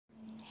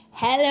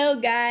Hello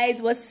guys,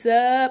 what's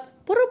up?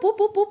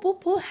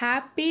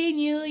 Happy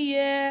New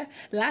Year.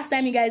 Last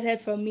time you guys heard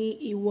from me,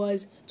 it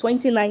was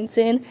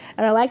 2019,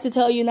 and I'd like to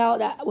tell you now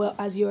that, well,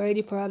 as you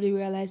already probably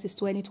realized, it's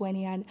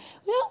 2020, and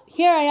well,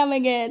 here I am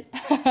again.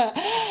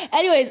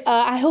 Anyways,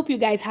 I hope you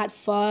guys had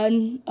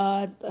fun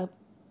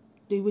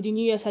with the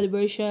New Year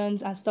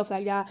celebrations and stuff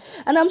like that.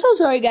 And I'm so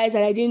sorry, guys,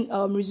 that I didn't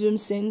resume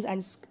since, and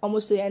it's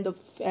almost to the end of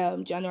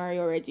January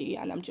already,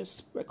 and I'm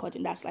just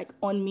recording. That's like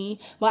on me.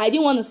 But I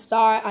didn't want to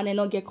start and then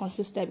not get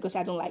consistent because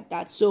I don't like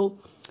that. So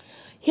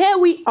here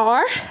we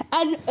are.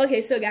 And okay,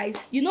 so guys,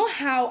 you know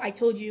how I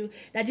told you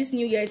that this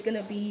New Year is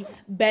gonna be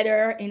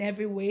better in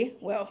every way?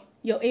 Well,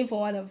 you're in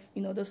for one of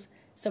those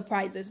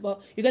surprises, but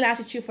you're gonna have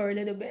to chill for a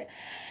little bit.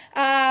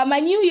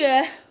 My New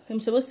Year, I'm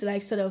supposed to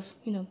like sort of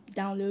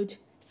download.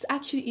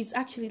 It's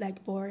actually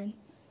like boring,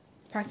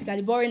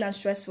 practically boring and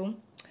stressful.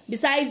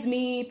 Besides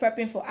me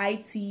prepping for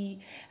IT,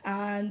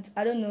 and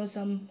I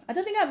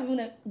don't think I've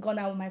even gone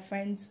out with my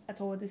friends at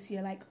all this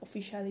year, like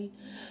officially.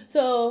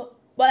 So,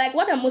 but like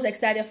what I'm most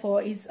excited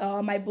for is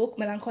my book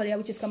Melancholia,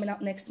 which is coming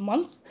out next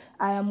month.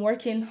 I am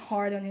working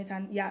hard on it,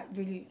 and yeah,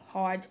 really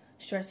hard,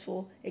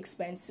 stressful,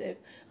 expensive.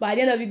 But at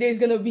the end of the day, it's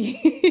gonna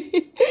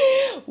be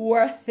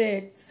worth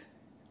it.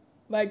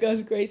 By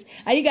God's grace,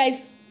 and you guys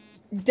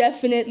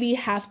definitely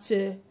have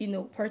to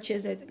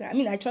purchase it. I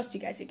mean, I trust you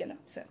guys are gonna.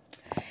 So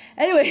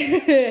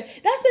anyway,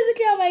 that's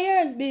basically how my year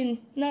has been.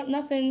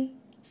 Nothing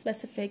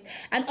specific.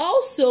 And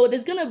also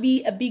there's gonna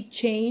be a big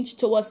change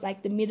towards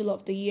like the middle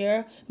of the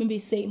year, maybe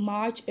say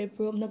March,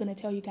 April. I'm not gonna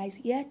tell you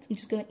guys yet. I'm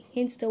just gonna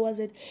hint towards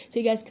it so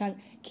you guys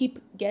can keep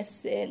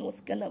guessing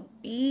what's gonna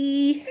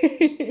be.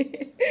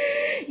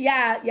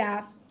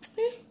 yeah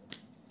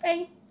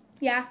and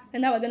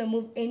now we're gonna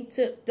move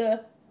into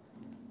the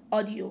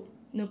audio.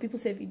 No, people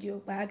say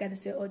video, but I gotta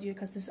say audio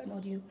because this is an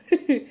audio.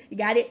 You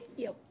got it?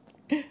 Yep.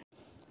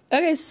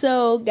 Okay,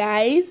 so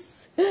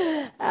guys,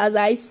 as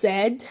I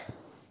said,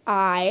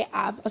 I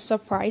have a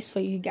surprise for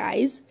you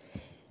guys.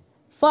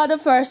 For the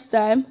first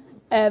time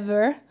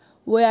ever,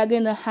 we are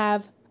gonna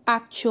have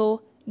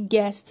actual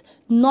guests,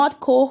 not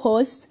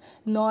co-hosts,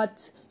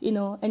 not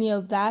any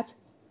of that.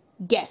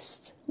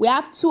 Guests. We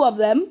have two of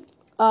them.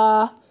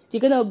 They're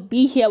gonna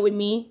be here with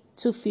me,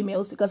 two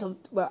females, because of,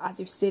 well, as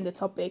you've seen the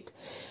topic.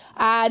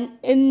 And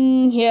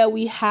in here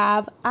we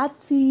have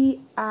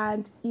Ati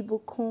and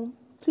Ibukun.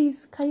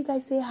 Please, can you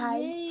guys say hi?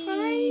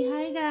 Hey.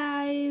 Hi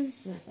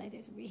guys. I'm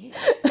excited to be here.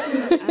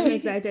 I'm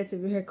excited to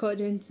be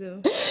recording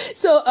too.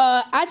 So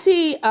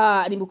Ati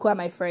and Ibukun are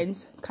my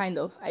friends, kind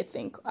of, I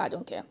think. I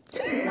don't care.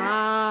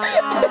 Wow.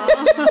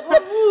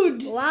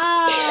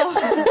 Wow.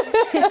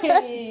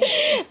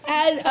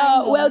 And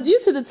well, due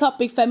to the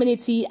topic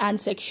femininity and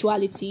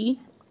sexuality,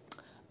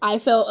 I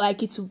felt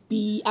like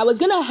I was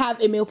going to have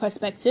a male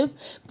perspective,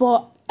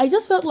 but I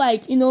just felt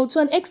like, to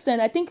an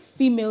extent, I think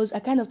females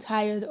are kind of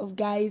tired of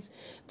guys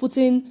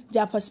putting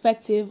their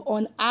perspective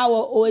on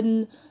our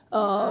own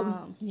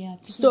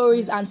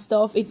stories and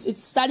stuff.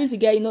 It's starting to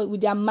get,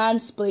 with their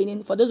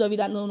mansplaining. For those of you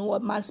that don't know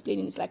what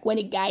mansplaining is, like when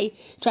a guy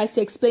tries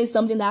to explain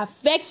something that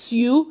affects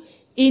you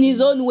in his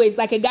own ways,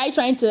 like a guy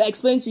trying to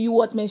explain to you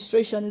what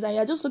menstruation is, and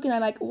you're just looking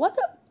at like, what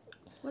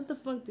the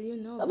fuck do you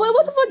know? Wait,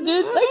 what the fuck,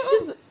 dude? Like,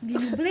 just do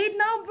you bleed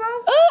now, bro?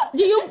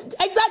 Do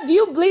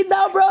you bleed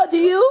now, bro? Do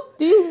you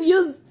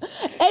use?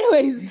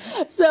 Anyways,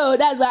 so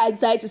that's why I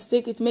decided to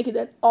stick it, to make it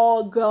an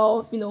all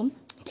girl,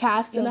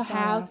 cast and a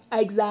half.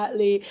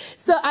 Exactly.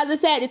 So as I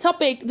said, the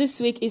topic this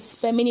week is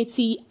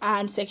femininity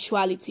and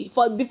sexuality.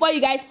 Before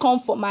you guys come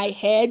for my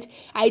head,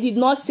 I did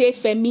not say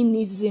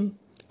feminism.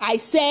 I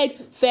said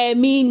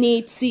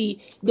femininity.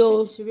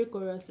 Though, should we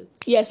chorus it?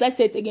 Yes, let's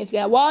say it again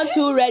together. 1,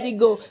 2, ready,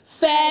 go.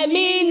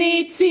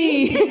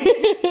 Femininity.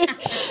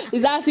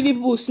 It's as if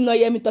people should not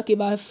hear me talk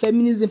about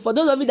feminism. For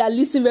those of you that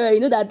listen very well,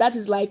 you know that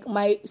is like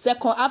my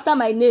second after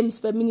my name is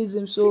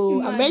feminism.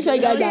 So I'm very sure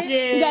you guys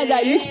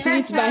are used to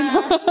it by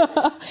now.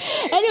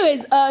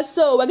 Anyways,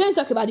 so we're going to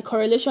talk about the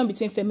correlation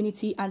between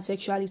femininity and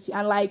sexuality,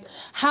 and like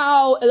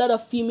how a lot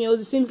of females,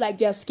 it seems like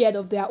they're scared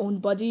of their own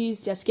bodies,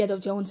 they're scared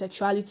of their own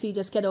sexuality,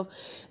 they're scared of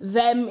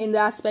them in the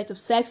aspect of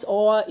sex,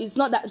 or it's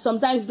not that,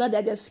 sometimes it's not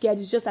that they're scared,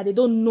 it's just that they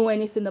don't know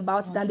anything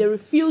about it and they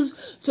refuse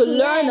to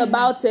learn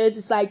about it.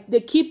 It's like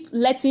they keep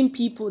letting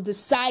people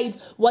decide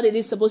what it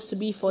is supposed to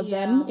be for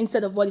them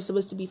instead of what it's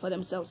supposed to be for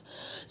themselves.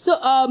 So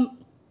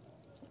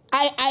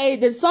I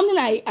there's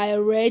something I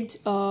read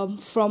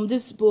from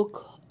this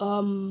book,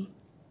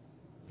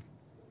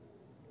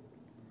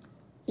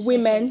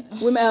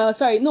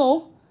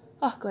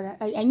 Oh God,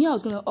 I knew I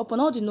was gonna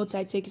open all the notes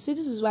I take. You see,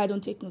 this is why I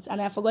don't take notes,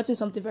 and I've forgotten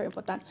something very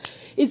important.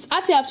 It's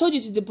actually, I've told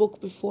you the book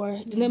before.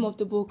 The name of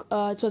the book.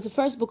 It was the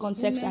first book on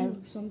sex.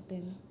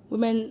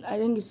 Women. I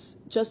think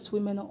it's just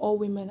women or all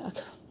women.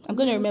 I'm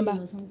gonna remember.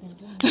 This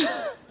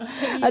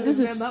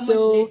is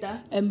so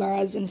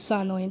embarrassing, so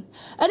annoying.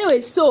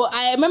 Anyway, so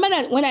I remember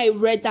that when I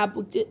read that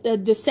book,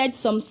 they said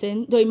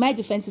something. Though in my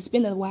defense, it's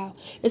been a while.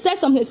 They said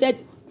something. They said,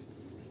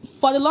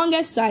 for the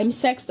longest time,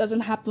 sex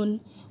doesn't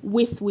happen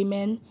with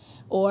women.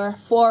 or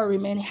for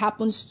women, it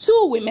happens to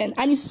women,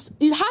 and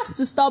it has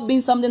to stop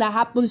being something that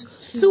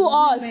happens to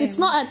us. It's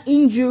not an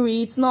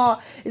injury. It's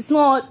not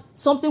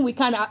something we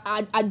can't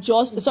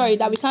adjust. Sorry,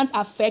 that we can't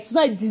affect. It's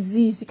not a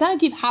disease. It can't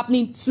keep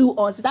happening to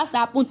us. It has to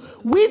happen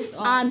with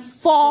and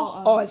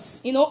for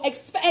us. You know,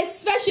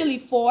 especially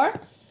for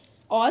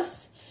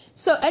us.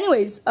 So,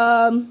 anyways,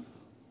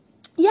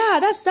 yeah,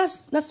 that's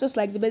just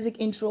like the basic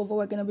intro of what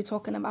we're gonna be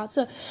talking about.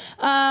 So,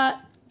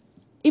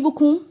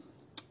 Ibukun,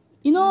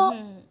 you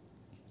know.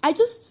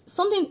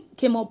 Something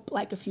came up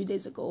like a few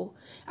days ago,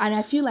 and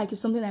I feel like it's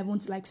something I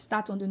want to like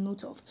start on the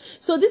note of.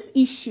 So this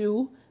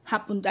issue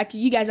happened, like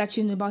you guys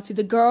actually know about it.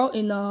 The girl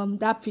in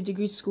that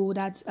pre-degree school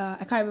that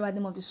I can't remember the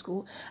name of the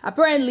school.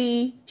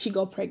 Apparently, she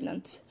got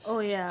pregnant. Oh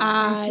yeah,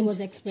 and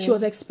she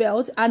was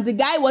expelled. And the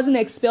guy wasn't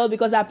expelled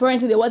because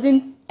apparently there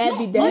wasn't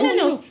evidence.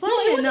 No,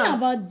 it wasn't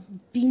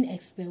about being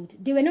expelled.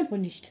 They were not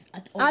punished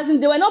at all. As in,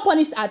 they were not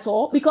punished at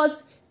all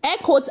because air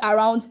quotes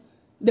around.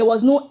 There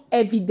was no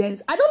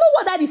evidence. I don't know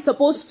what that is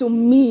supposed to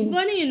mean.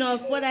 Funny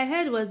enough, what I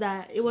heard was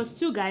that it was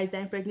 2 guys that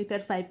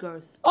impregnated 5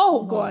 girls.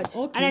 Oh God!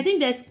 Okay. And I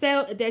think they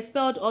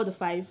expelled all the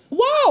 5.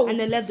 Wow! And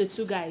they left the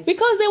 2 guys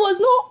because there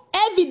was no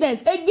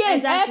evidence. Again,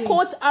 exactly. Air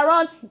quotes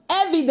around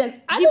evidence.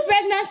 The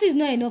pregnancy is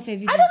not enough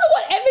evidence. I don't know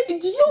what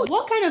evidence.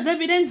 What kind of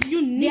evidence do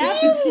you need? They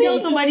have to tell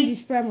say somebody the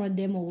sperm on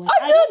them or what?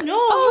 I don't know.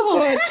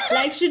 Oh,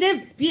 like, should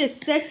there be a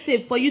sex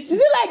tape for you to? Is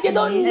it like they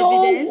don't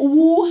know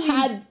who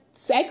had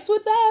sex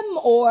with them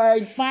or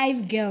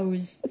 5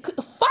 girls?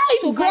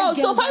 5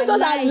 girls. So 5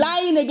 girls are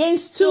lying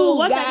against 2 so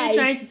what guys. are you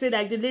trying to say?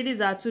 Like the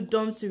ladies are too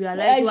dumb to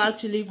realize who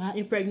actually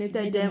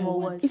impregnated them or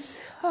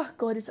what? Oh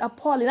God, it's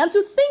appalling. And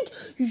to think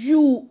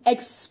you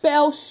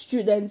expel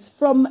students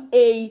from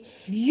a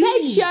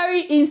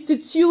tertiary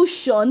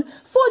institution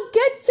for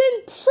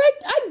getting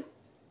pregnant.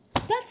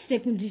 That's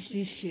secondary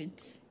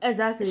shit.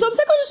 Exactly. Some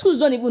secondary schools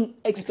don't even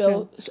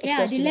expel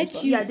Yeah, they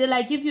let you. Yeah, they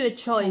like give you a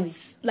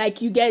choice.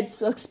 Like you get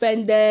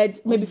suspended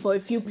maybe for a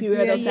few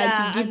period of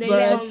time to give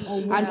birth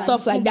and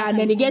stuff like that, and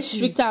then they get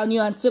stricter on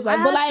you and stuff like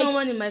that. But like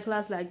someone in my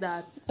class like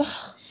that.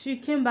 She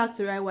came back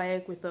to write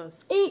WAEC with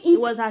us. It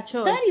was her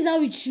choice. That is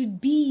how it should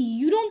be.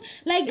 You don't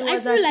like. I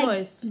feel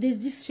like there's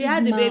this stigma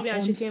had the baby and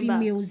on she came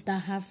females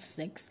that have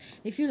sex.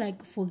 They feel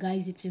like for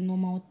guys it's a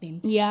normal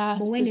thing. Yeah.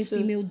 But when a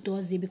female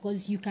does it,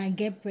 because you can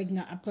get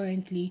pregnant,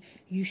 apparently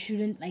you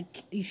shouldn't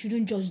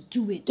just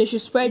do it. They should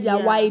spread their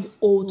wide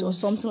oats or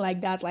something like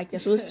that. Like they're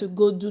supposed to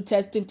go do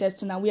testing,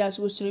 and we are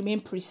supposed to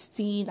remain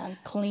pristine and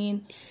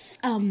clean.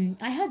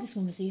 I had this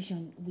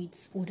conversation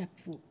with older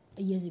people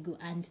years ago,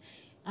 and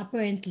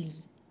apparently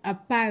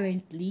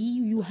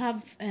you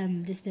have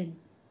this thing,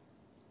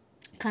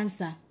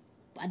 cancer.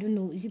 I don't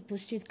know, is it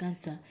prostate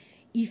cancer?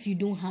 If you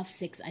don't have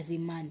sex as a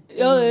man.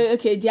 Oh,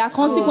 okay. There are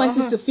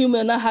consequences to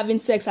female not having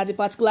sex at a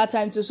particular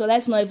time too. So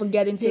let's not even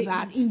get into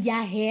that. In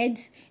their head,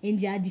 in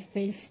their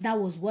defense, that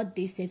was what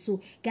they said.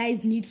 So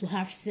guys need to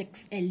have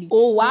sex early.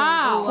 Oh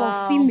wow!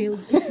 For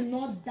females, it's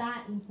not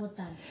that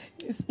important.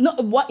 It's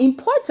not what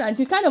important.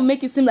 You kind of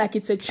make it seem like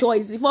it's a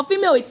choice. For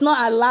female, it's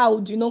not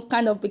allowed. You know,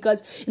 kind of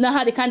because you know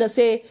how they kind of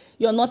say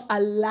you're not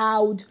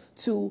allowed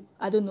to.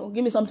 I don't know.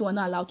 Give me something we're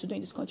not allowed to do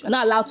in this country. You're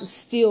not allowed to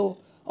steal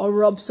or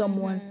rob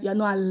someone. You're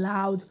not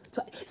allowed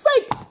to. It's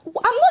like I'm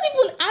not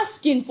even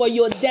asking for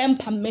your damn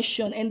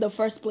permission in the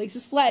first place.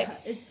 It's like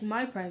it's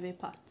my private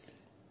part.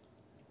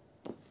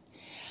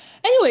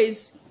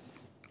 Anyways,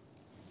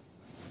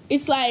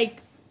 it's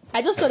like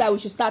I just thought that we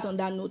should start on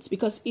that note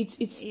because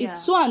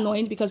it's so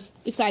annoying because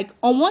it's like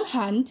on one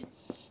hand,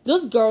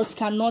 those girls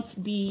cannot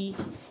be,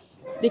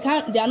 they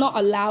are not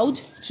allowed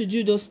to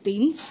do those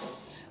things.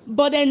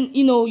 But then,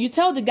 you know, you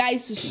tell the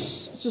guys to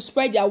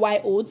spread their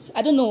white oats.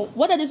 I don't know.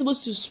 What are they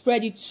supposed to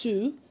spread it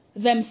to?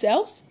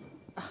 Themselves?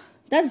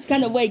 That's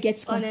kind of where it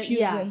gets confusing.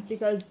 Yeah,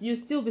 because you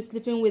still be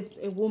sleeping with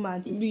a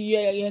woman.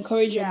 You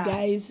encourage your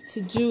guys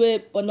to do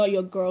it, but not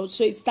your girls.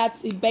 So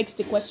it begs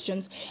the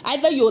questions.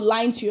 Either you're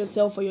lying to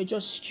yourself or you're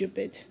just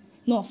stupid.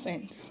 No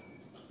offense.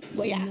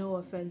 But yeah. No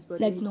offense, but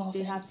like,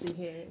 they have to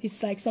hear it.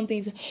 It's like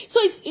something. So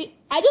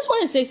I just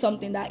want to say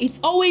something that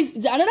it's always,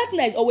 another thing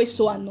that is always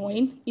so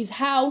annoying is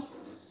how,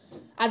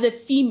 as a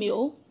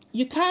female,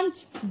 you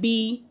can't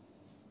be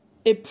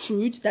a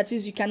prude. That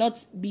is, you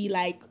cannot be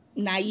like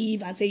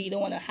naive and say you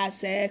don't want to have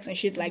sex and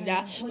shit like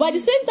that. But at the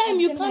same time,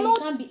 you cannot.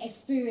 You can't be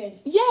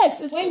experienced.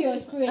 Yes, when you're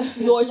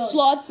experienced, you're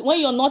slut. When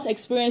you're not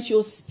experienced,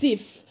 you're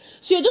stiff.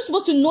 So you're just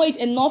supposed to know it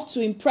enough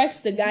to impress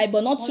the guy,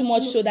 but not too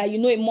much so that you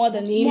know it more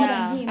than him,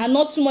 and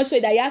not too much so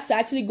that he has to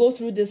actually go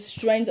through the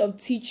strength of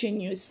teaching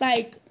you. It's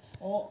like.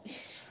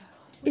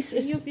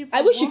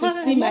 I wish you could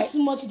see my. Not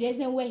too much. There's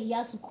no way he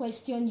has to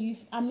question you.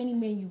 How many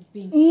men you've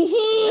been?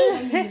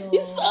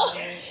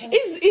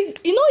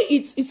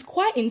 It's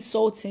quite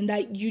insulting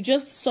that you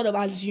just sort of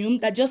assume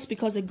that just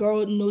because a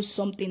girl knows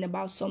something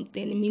about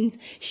something, it means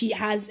she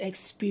has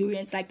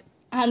experience, like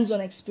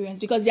hands-on experience.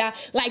 Because there are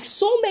like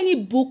so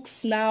many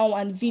books now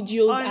and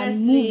videos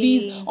and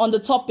movies on the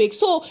topic.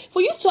 So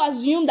for you to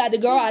assume that the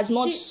girl has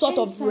not sort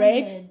of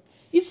read,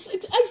 it's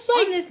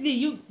like honestly,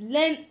 you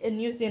learn a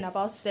new thing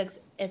about sex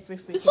every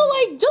freaking So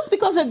like, just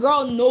because a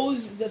girl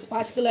knows this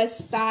particular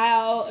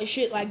style or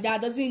shit like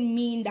that doesn't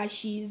mean that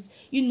she's,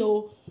 you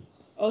know,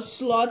 a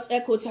slut,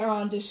 echoed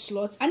around the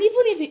slut. And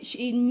even if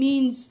it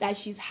means that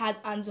she's had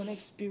hands-on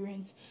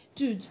experience,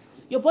 dude,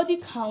 your body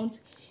count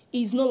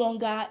is no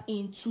longer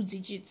in 2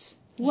 digits.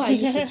 Who are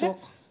you to talk?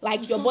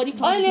 Like, your body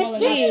count is no longer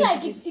They feel in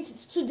like 2 digits.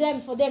 it's to them,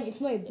 for them,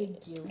 it's not a big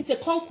deal. It's a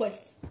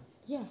conquest.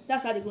 Yeah.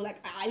 That's how they go. Like,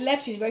 I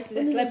left university,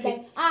 I It's slept like,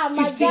 with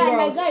my 15 guy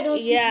girls. don't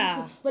sleep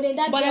Yeah. with you. But then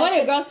that But girl then when a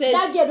said, girl says,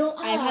 that girl don't,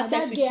 I've had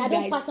sex that with girl, 2 I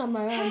don't guys. pass them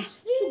around.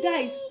 2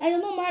 guys, and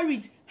you're not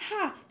married.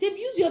 Ha! They've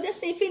used your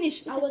destiny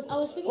finish. I was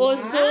speaking. Oh,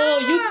 so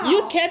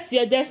you kept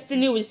your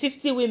destiny with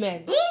 50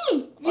 women.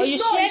 Or you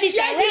shared it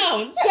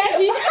around.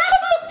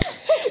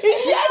 You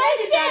shared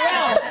it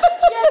around.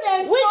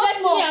 Which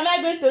destiny am I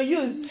going to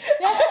use?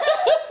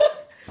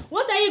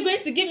 What are you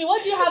going to give me?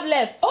 What do you have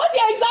left? Oh,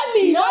 yeah,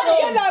 exactly. No.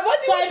 What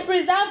do So you I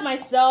preserve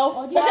myself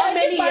for do you how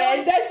many my own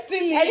years?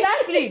 destiny?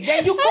 Exactly.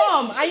 Then you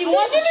come and you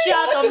want to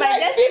shout on my like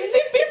destiny. 50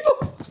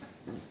 people.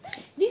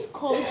 This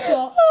culture.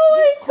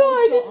 Oh my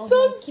God, it's of,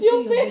 so like, keeping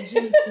your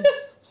stupid. virginity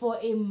for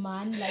a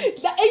man,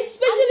 like That,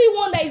 especially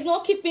one that is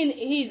not keeping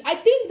his. I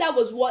think that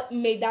was what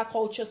made that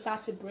culture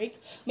start to break,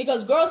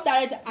 because girls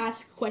started to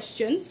ask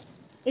questions,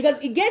 because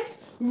it gets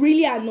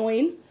really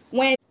annoying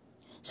when.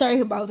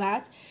 Sorry about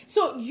that.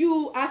 So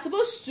you are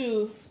supposed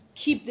to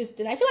keep this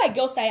thing. I feel like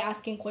girls started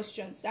asking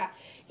questions that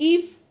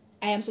if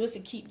I am supposed to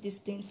keep this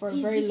thing for a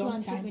Is very this long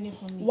one time, keeping it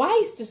for me? why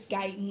is this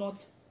guy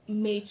not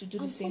made to do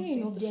the same funny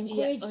thing? enough, they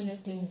encourage these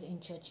honestly. things in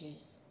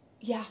churches.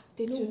 Yeah,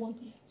 they do. No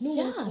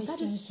Yeah, one that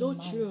questions is so the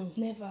man. true.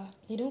 Never.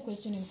 They don't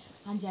question him,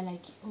 and they're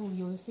like, "Oh,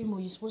 you're a female.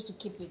 You're supposed to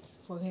keep it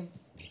for him."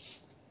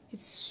 It's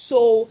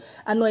so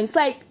annoying. It's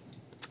like,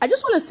 I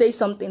just want to say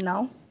something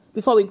now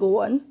before we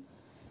go on.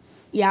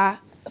 Yeah,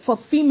 for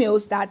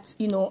females that,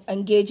 you know,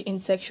 engage in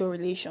sexual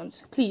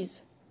relations,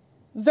 please,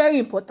 very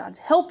important,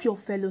 help your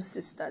fellow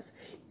sisters.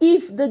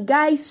 If the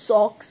guy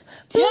sucks,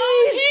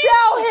 please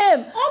tell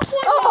him.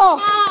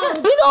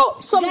 You know,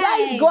 some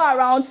guys go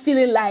around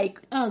feeling like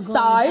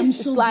stars. I'm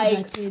It's so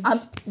like, good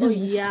at it.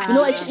 Yeah. you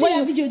know, Did you see when that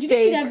you video? Did you see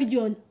fake- that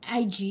video on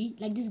IG?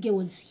 Like, this girl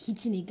was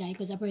hitting a guy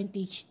because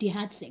apparently they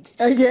had sex.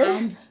 Okay.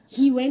 And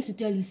he went to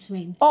tell his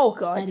friends. Oh,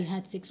 God. That they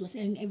had sex, was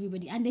telling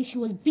everybody, and then she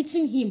was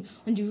beating him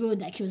on the road.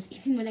 Like, she was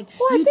hitting him. Like,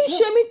 Oh, I you think tell-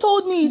 Shemi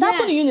told me. Is that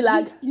happened in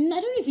Unilag? I don't know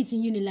if it's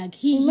in Unilag.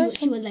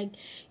 She was like,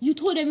 you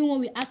told everyone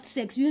we act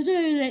sex. You told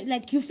everyone,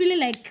 like you're feeling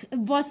like a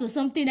boss or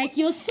something. Like,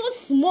 you're so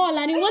small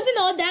and it wasn't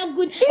all that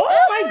good.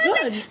 Oh my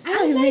God.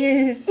 I was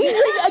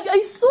like,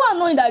 It's so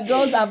annoying that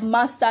girls have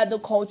mastered the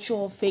culture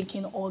of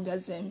faking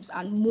orgasms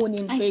and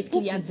moaning I fakely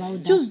spoke and about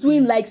that just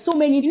doing like so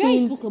many you know, I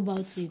things. spoke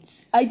about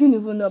it. I didn't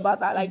even know about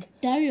that. Like,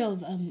 Diary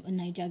of a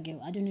Niger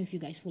girl. I don't know if you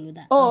guys follow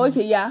that. oh,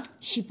 okay, yeah.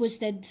 She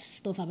posted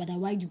stuff about that.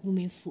 Why do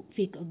women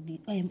fake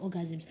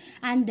orgasms?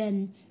 And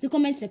then the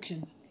comment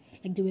section,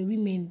 like, there were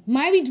women,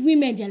 married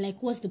women. They're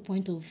like, what's the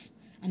point of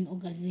an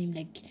orgasm?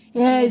 Like,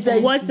 Yeah, it's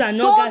like, What's an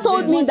someone orgasm?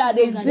 told me What's that an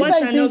there's orgasm? difference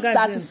What's an between orgasm?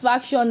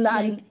 satisfaction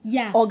and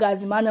yeah.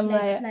 orgasm, and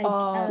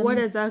I'm What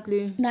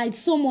exactly? Now it's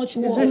so much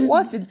more.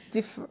 what's the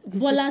difference?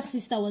 Bola's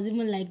sister was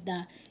even like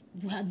that.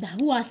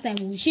 Who has time?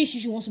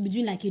 She wants to be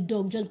doing like a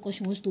dog just because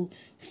she wants to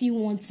feel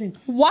wanting.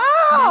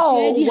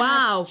 Wow! She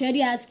Wow. already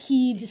has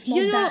kids. It's not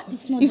You know, that.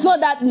 It's not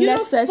that You know,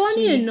 necessary.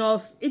 funny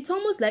enough, it's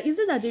almost like, is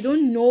it that they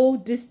don't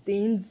know these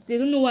things? They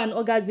don't know what an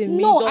orgasm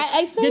means. No, or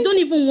I think- they don't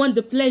even want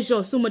the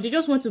pleasure so much. They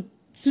just want to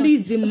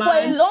please the man.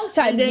 For a long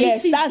time, And then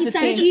yes, that's it's the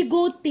an thing.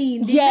 ego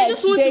thing. Yes,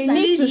 just want they to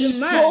need to please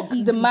the man.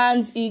 stroke the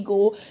man's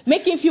ego,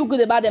 make him feel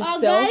good about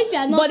themselves. if you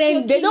are not But then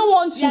they stroking- don't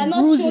want you are to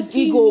not bruise his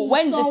stroking ego me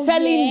when they're somewhere,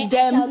 telling I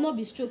shall them not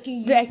be stroking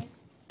you. like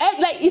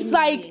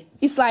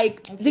it's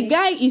like the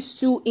guy is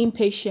too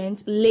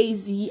impatient,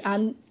 lazy,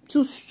 and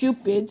too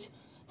stupid,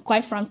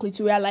 quite frankly,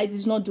 to realize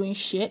he's not doing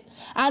shit.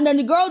 And then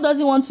the girl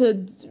doesn't want to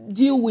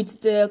deal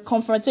with the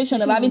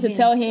confrontation of having to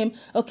tell him,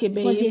 okay,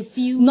 Because they babe,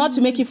 feel- not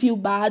to make you feel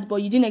bad, but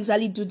you didn't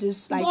exactly do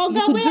this. Like, Oh, you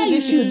God, could where do are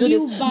this, you you could do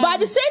this. feel bad? But at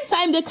the same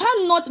time, they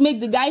cannot make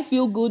the guy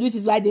feel good, which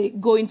is why they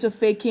go into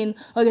faking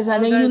orgasm.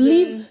 And then you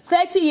Orgasm. live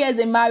 30 years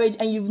in marriage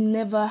and you've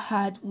never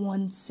had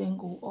one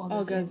single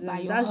orgasm by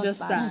your That's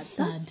just husband.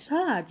 sad.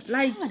 Sad. That's sad.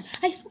 Like, God,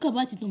 I spoke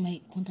about it on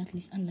my contact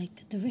list, and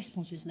like the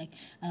response was like,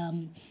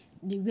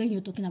 when you're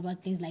talking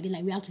about things like this,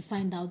 like we have to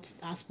find out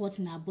our spots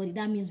in our body,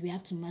 that means we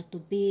have to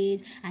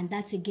masturbate, and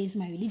that's against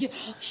my religion.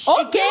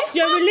 Okay,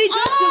 your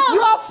religion. you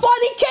are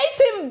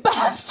fornicating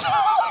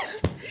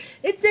bastard.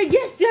 It's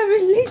against your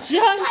religion.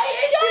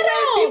 I hate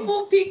the way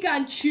people pick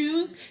and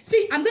choose.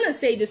 See, I'm gonna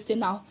say this thing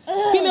now.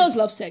 Females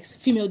love sex.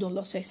 Females don't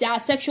love sex. There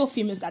are sexual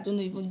females that don't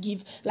even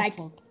give like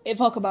a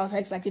fuck about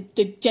sex. Like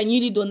they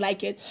genuinely don't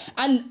like it.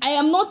 And I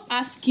am not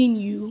asking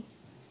you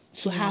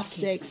to have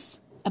sex.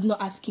 I'm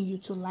not asking you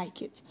to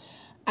like it.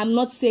 I'm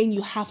not saying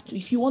you have to.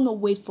 If you want to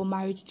wait for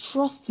marriage,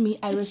 trust me,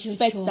 I It's your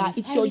respect that. choice.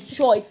 It's I your respect-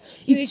 choice.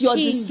 You're It's a your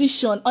king.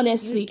 decision,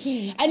 honestly. You're a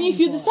king. And Oh if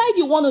you God. decide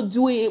you want to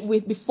do it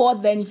with before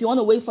then, if you want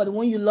to wait for the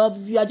one you love,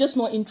 if you are just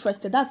not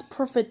interested, that's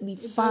perfectly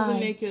fine. Doesn't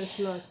make you a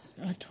slut.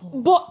 At all.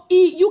 But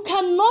you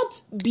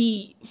cannot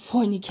be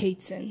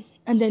fornicating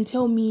and then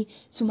tell me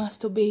to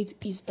masturbate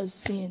is a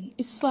sin.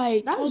 It's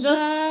like That's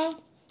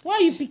just why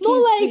are you picking? no,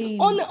 like sin?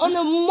 on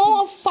a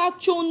more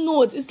factual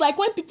note. It's like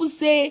when people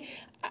say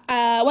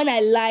when I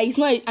lie, it's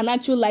not an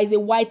actual lie, it's a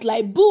white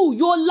lie. Boo,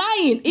 you're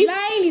lying.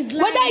 Lying is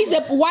lying. Whether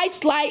it's a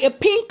white lie, a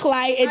pink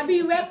lie, I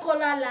be red collar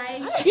lie.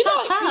 you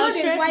know,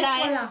 the white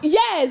collar.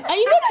 yes, and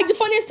you know, like the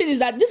funniest thing is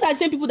that these are the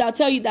same people that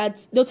tell you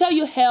that they'll tell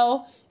you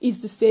hell is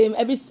the same,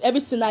 every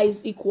sinner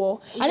is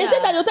equal, and they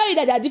say that they'll tell you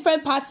that there are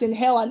different parts in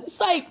hell, and it's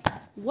like,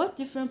 what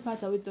different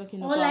parts are we talking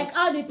about? Or like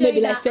how they tell Maybe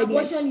you like that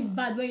segments. abortion is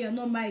bad when you're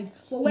not married,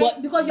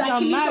 But because you are you're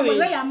killing someone married.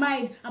 when you're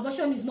married,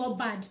 abortion is not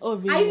bad. Oh,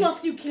 really? Are you not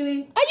still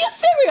killing? are you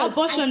serious?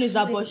 Abortion is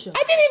swear. abortion.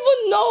 I didn't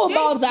even know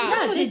about Yeah,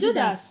 that. they do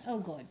that. Oh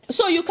God.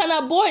 So you can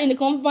abort in the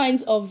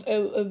confines of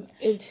A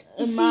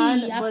See, man,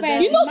 but apparently-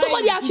 then, you know, Marriage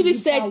somebody gives actually you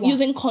said power.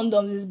 using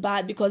condoms is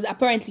bad because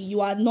apparently you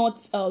are not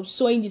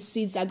sowing the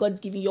seeds that God's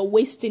giving. You're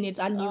wasting it,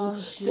 and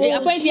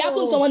apparently it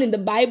happened to someone in the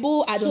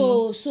Bible. I don't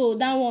know. So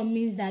that one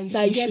means that you should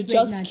That you get should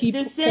pregnant. just keep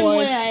The same porn.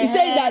 way I He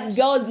said heard- that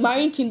girls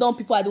marrying kingdom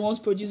people are the ones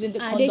producing the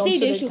condoms. They say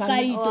so they should can...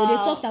 carry it. They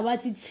talked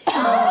about it.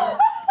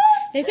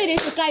 They say they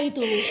should carry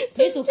it.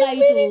 They should carry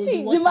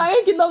Stupidity. it. The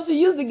marrying kingdom to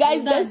use the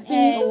guy's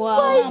destiny. It's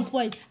like-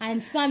 Point.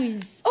 And sperm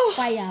is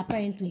fire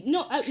apparently.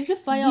 no, is it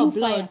fire Blue or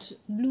blood? fire.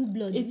 Blue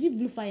blood. Is it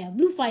blue fire?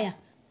 Blue fire.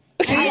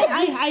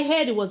 I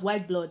heard it was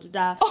white blood.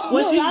 That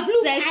when No, you it's have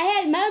blue. sex.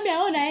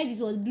 I heard this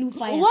was blue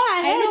fire.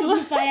 What I heard know was,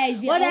 blue fire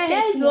is the what I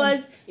hottest heard one.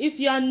 was if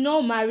you are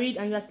not married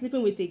and you are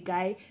sleeping with a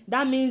guy,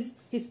 that means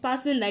he's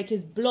passing like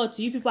his blood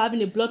to you people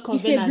having a blood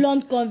It's covenant. a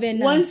blood covenant.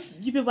 Once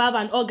you people have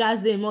an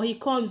orgasm or he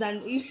comes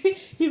and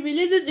he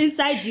releases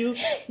inside you,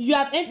 you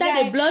have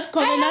entered a blood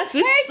covenant.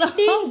 I have heard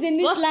things in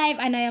this life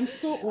and I am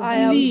so over. I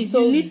am Please,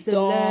 so you need to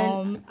dumb.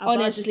 learn about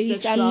Honestly, this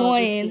it's sexual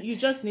annoying. this- You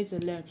just need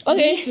to learn.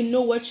 Okay. You need to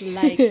know what you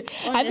like.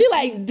 I feel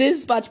like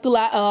this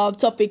particular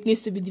topic needs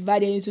to be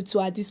divided into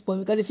two at this point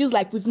because it feels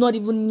like we've not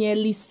even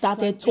nearly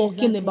started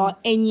talking Exactly. about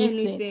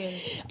anything.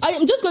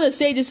 I'm just gonna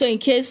say this so in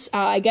case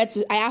I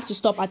have to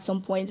stop at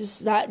some point. Is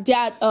that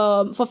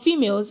for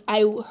females,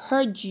 I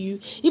heard you,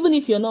 even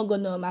if you're not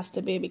gonna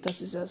masturbate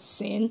because it's a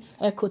sin,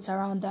 air quotes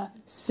around that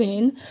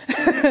sin.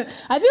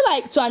 I feel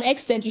like to an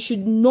extent you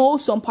should know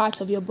some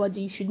parts of your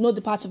body. You should know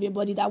the parts of your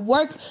body that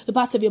work, the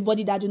parts of your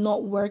body that do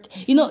not work.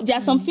 You know, there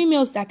are some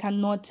females that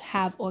cannot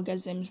have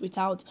orgasms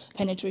without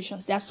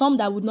penetrations. There are some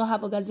that would not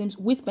have orgasms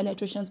with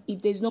penetrations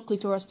if there's no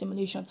clitoral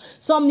stimulation.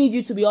 Some need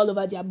you to be all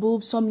over their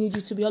boobs, some need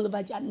you to be all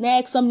over their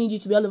neck, some need you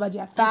to be all over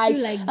their thighs.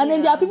 like And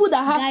then there are people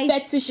that have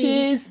fetishes.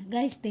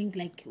 Guys think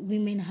like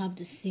women have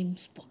the same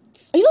spots.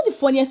 You know the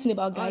funniest thing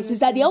about guys is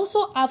that they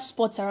also have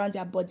spots around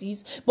their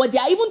bodies, but they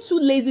are even too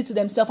lazy to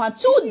themselves and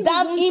too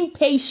damn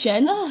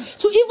impatient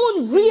to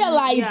even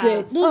realize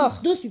it.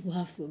 Those people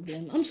have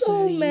problems. I'm So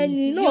sorry.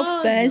 many. No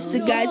offense to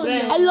guys. no.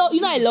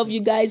 I love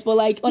you guys, but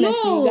like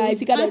honestly, No,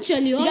 guys, you gotta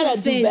actually, all do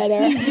offense,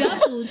 better. please, you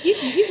have to,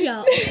 if you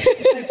are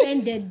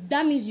offended,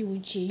 that means you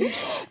will change.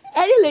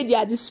 Any lady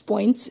at this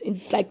point,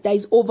 like that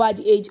is over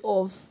the age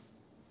of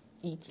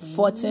 18.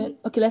 14.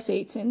 Okay, let's say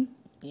 18.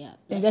 Yeah.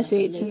 Let's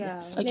say 18.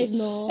 Yeah. Okay.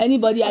 No.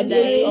 Anybody at the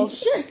age of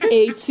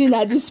 18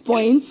 at this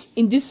point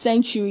in this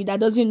century that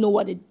doesn't know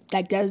what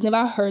that has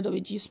never heard of a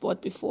G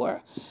spot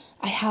before,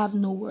 I have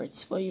no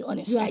words for you,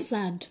 honestly. You are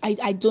sad.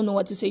 I don't know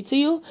what to say to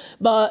you,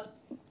 but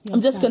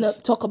I'm just gonna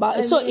talk about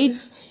it. So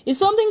it's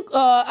something.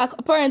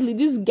 Apparently,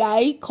 this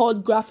guy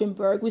called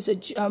Grafenberg, who is a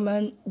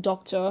German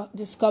doctor,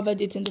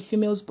 discovered it in the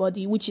female's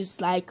body, which is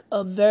like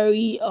a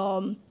very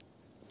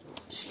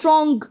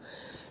strong.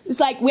 It's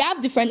like we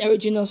have different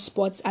erogenous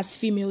spots as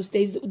females.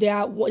 There's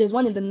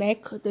one in the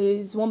neck.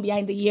 There's one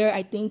behind the ear.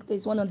 I think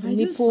there's one on the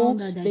nipple.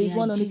 There's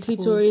one on the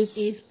clitoris.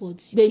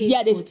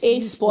 There's A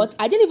spots.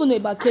 I didn't even know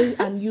about K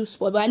and U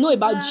spot, but I know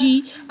about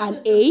G and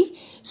A.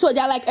 So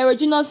they're like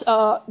erogenous.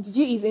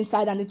 G is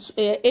inside, and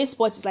A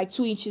spot is like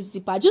 2 inches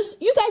deeper.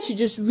 Just you guys should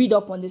just read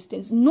up on these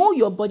things. Know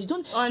your body.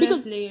 Honestly.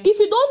 Because if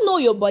you don't know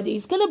your body,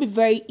 it's gonna be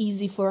very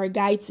easy for a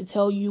guy to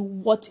tell you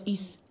what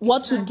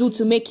to do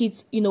to make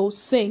it,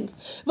 sing.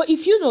 But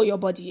if you know your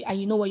body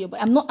and you know what your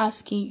body, I'm not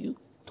asking you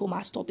to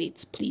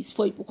masturbate, please,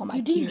 before people come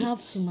and kill you.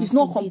 have to It's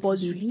not masturbate,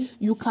 compulsory. baby.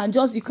 You can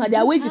there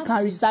are ways you have can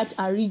to. research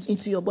and read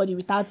into your body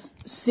without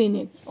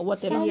sinning or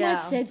whatever. Someone Yeah.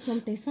 said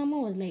something.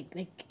 Someone was like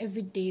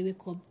every day you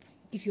wake up,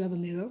 if you have a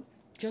mirror,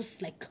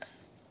 just like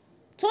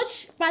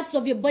touch parts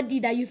of your body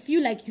that you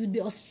feel like you'd be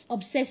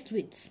obsessed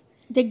with.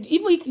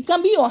 Even it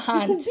can be your It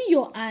hand. could be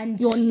your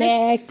hand, Your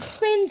neck.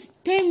 Spend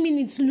 10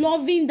 minutes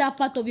loving that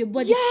part of your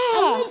body. Yeah.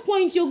 At one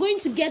point, you're going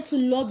to get to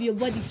love your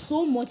body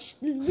so much.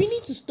 We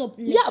need to stop.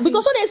 Yeah,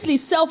 because honestly,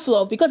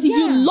 self-love. Because if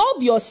you Yeah.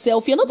 love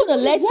yourself, you're not going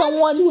to let want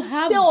someone to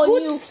have stay on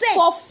good you sex.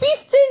 for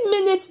 15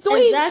 minutes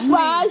doing Exactly.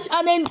 trash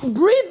and then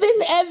breathing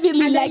heavily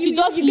And then like you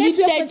just get to your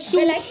lifted point, to.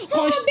 you're like,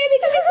 oh, baby,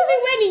 listen to me.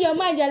 When in your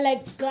mind, you're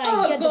like, God,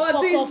 Oh, get God, the fuck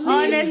please off.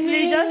 leave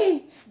me.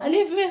 Honestly, And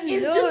it's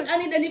just,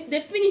 and if they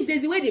finish,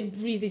 there's the way they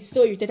breathe. It's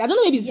so irritating. I don't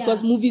know, maybe it's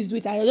because movies do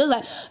it, and you're just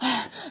like,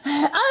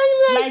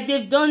 I'm like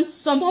they've done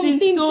something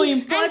so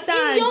important,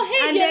 and in your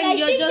head, and you're then like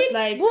you're thinking, just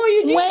like, bro,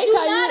 you didn't when do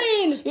can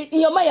nothing.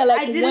 in your mind you're like,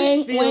 I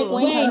didn't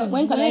feel-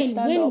 when can I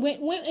stand up?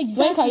 When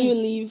exactly? When can you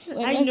leave?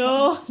 I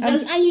know.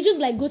 And you just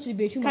like go to the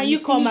bedroom. Can and you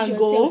come finish and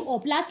yourself go?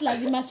 Up. Last,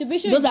 like the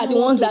masturbation. Those is are the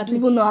not ones what that to do.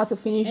 people know how to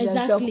finish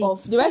themselves Exactly.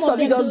 off. The Some rest of of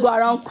it them just don't- go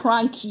around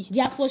cranky.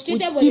 They are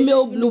frustrated with but they don't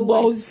female even know blue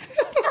why. balls.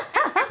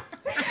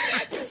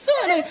 So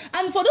annoying.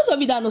 And for those of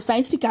you that know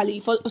scientifically,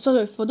 for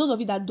those of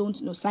you that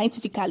don't know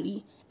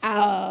scientifically,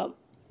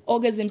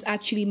 orgasms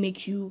actually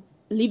make you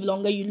live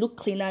longer, you look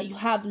cleaner, you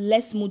have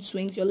less mood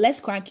swings, you're less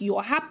cranky,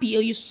 you're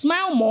happier, you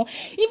smile more.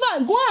 In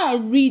fact, go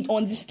and read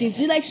on these things.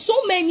 There's like so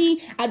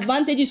many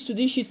advantages to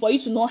this shit for you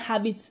to not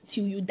have it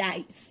till you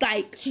die. It's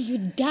like Till you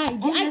die.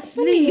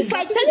 Honestly, it's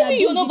like telling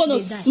me you're not gonna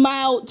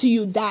smile till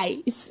you die.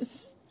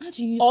 It's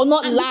or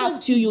not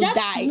laugh till you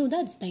die. No,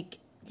 that's like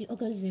the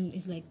orgasm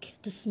is like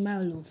the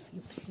smile of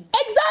your pussy.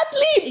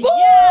 Exactly, boom!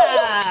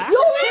 Yeah.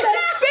 You're in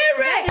the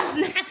spirit.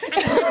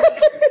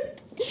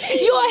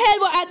 You heard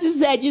what Ati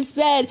said. You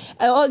said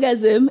an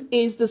orgasm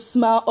is the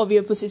smile of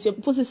your pussy. So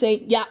your pussy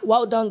saying, "Yeah,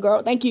 well done,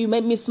 girl. Thank you. You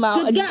made me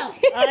smile." Good girl.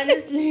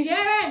 Honestly,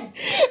 Sharon.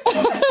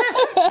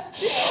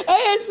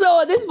 Okay,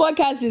 so this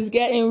podcast is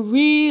getting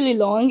really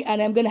long,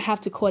 and I'm gonna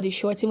have to cut it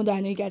short. Even though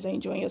I know you guys are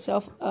enjoying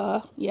yourself.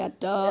 Yeah,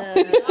 duh.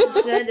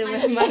 I'm sure they will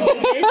listen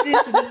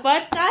to the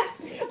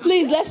podcast.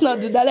 Please, let's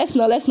not do that.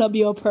 Let's not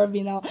be all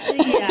pervy now.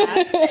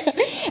 Yeah.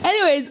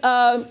 Anyways,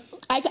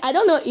 I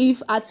don't know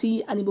if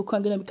Ati and Ibuku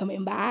are gonna be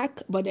coming back,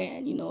 but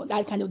then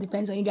that kind of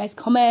depends on you guys'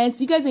 comments.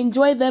 You guys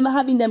enjoy them,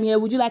 having them here.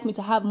 Would you like me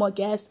to have more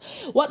guests?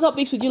 What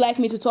topics would you like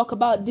me to talk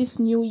about this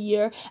new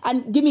year?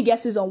 And give me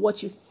guesses on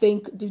what you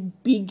think the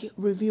big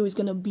review is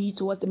gonna be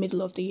towards the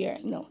middle of the year.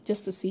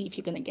 Just to see if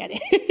you're gonna get it.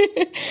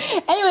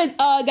 Anyways,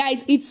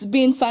 guys, it's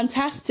been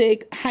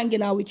fantastic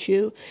hanging out with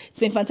you. It's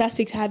been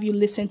fantastic to have you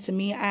listen to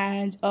me,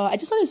 and I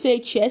just want to say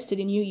cheers to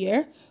the new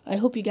year. I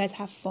hope you guys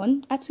have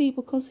fun. Ati,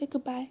 Ibuku, say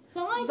goodbye.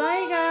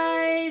 Bye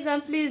guys,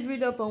 and please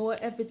read up on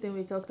everything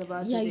we talked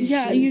about today.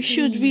 Yeah, you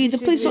should read.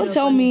 Please don't read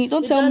tell up on me. it.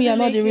 Don't It tell me you're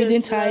doesn't not the make you a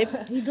reading slut.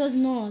 type. It does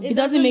not. It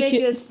doesn't make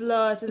you a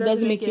slut. It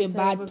doesn't make you a bad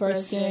terrible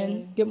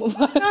person. Game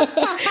over.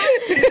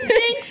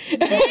 Thanks.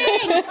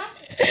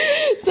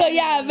 So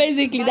yeah,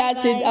 basically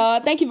that's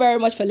it. Thank you very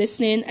much for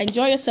listening.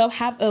 Enjoy yourself.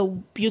 Have a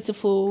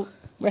beautiful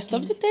rest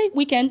of the day,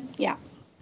 weekend. Yeah.